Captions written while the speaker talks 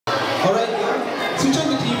Alright, switch on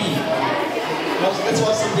the TV. Let's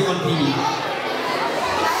watch something on TV.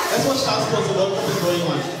 Let's watch Star Sports, the World Cup is going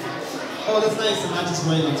on. Oh, that's nice, the match is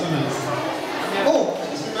going on, so nice. Oh,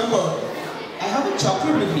 just remember, I have a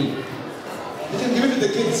chocolate with me. You can give it to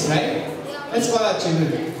the kids, right? Let's call our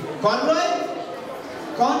children. Conroy?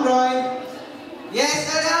 Conroy?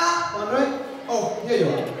 Yes, Dada? Conroy? Oh, here you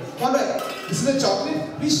are. Conroy, this is a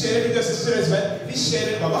chocolate. Please share it with your sister as well. Please share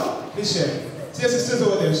it, Baba. Please share it. See your sister's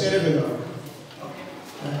over there. Share it with her.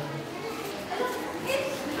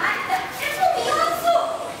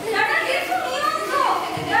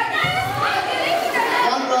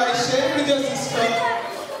 Conroy, share it with your sister.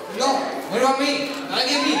 No, what about me? Not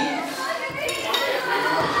give me.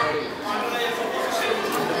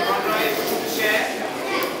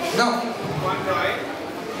 No. Conroy.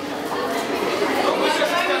 Don't push your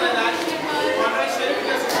sister like that. Conroy, share it with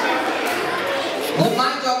your sister. That's my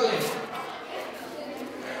chocolate.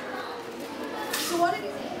 So what did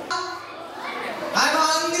you say? I'm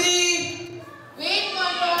hungry. Wait,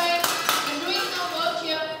 Conroy. I'm doing some work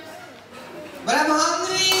here. But I'm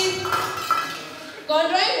hungry.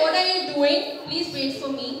 Conroy, what are you doing? Please wait for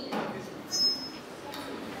me.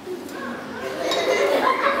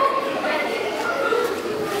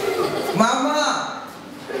 Mama.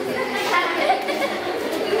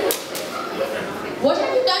 What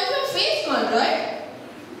have you done to your face, Conroy?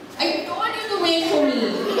 I told you to wait for me.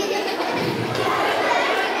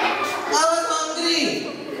 I was hungry.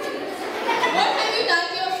 What have you done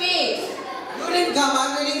to your face? You didn't come.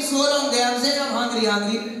 I'm waiting so long there. I'm saying I'm hungry.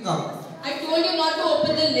 Hungry. You didn't come. I told you not to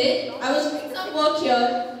open the lid. I was doing some work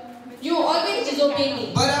here. You always disobey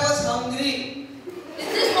me. But I was hungry. Is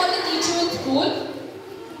this what they teach you in school?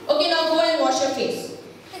 Okay, now go and wash your face.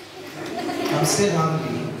 I'm still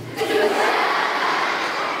hungry.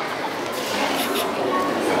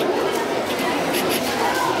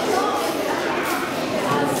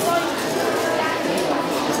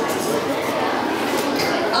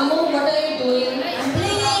 Ammu, what are you doing? I'm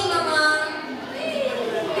playing, Mama.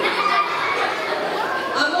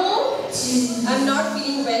 Ammu, I'm not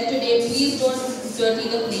feeling well today. Please don't dirty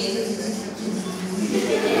the place.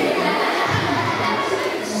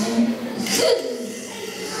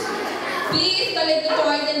 Please collect the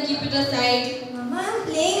toys and keep it aside. Mama, I'm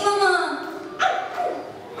playing, Mama.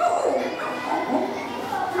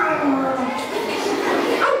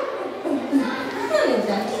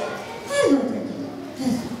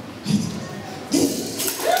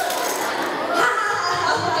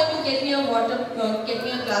 Can you get me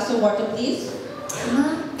a glass of water, please? Mama,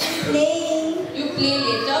 I'm playing. You play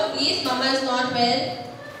later, please. Mama is not well.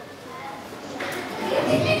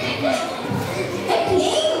 I'm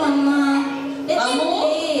playing, Mama. Let me Ammu?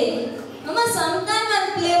 play. Mama, sometime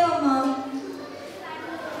I'll play, Mama.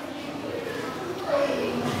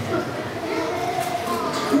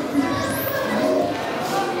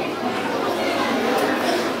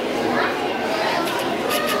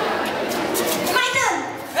 My turn.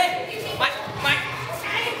 Hey, Mike.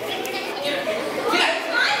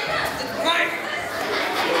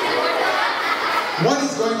 What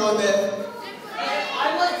is going on there?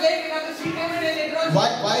 I was playing with the street and later on. Why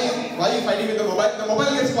are you fighting with the mobile? The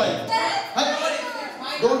mobile gets spoiled. Hey,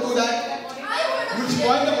 don't do that. You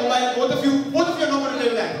spoil the mobile. Both of you are not going to play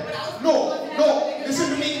with that. No. Listen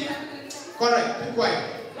to me. Conrad, keep quiet.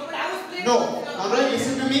 No, but I was playing. No, Conrad,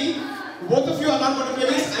 listen to me. Both of you are not going to play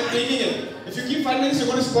this. I'm taking it. If you keep fighting this, you're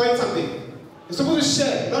going to spoil something. You're supposed to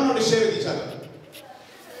share, not to share with each other.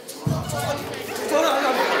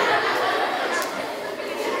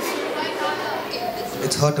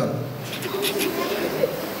 It's her turn.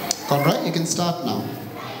 Conrad, you can start now.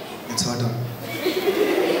 It's her turn.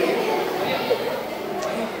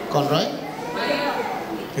 Conrad?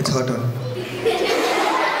 It's her turn.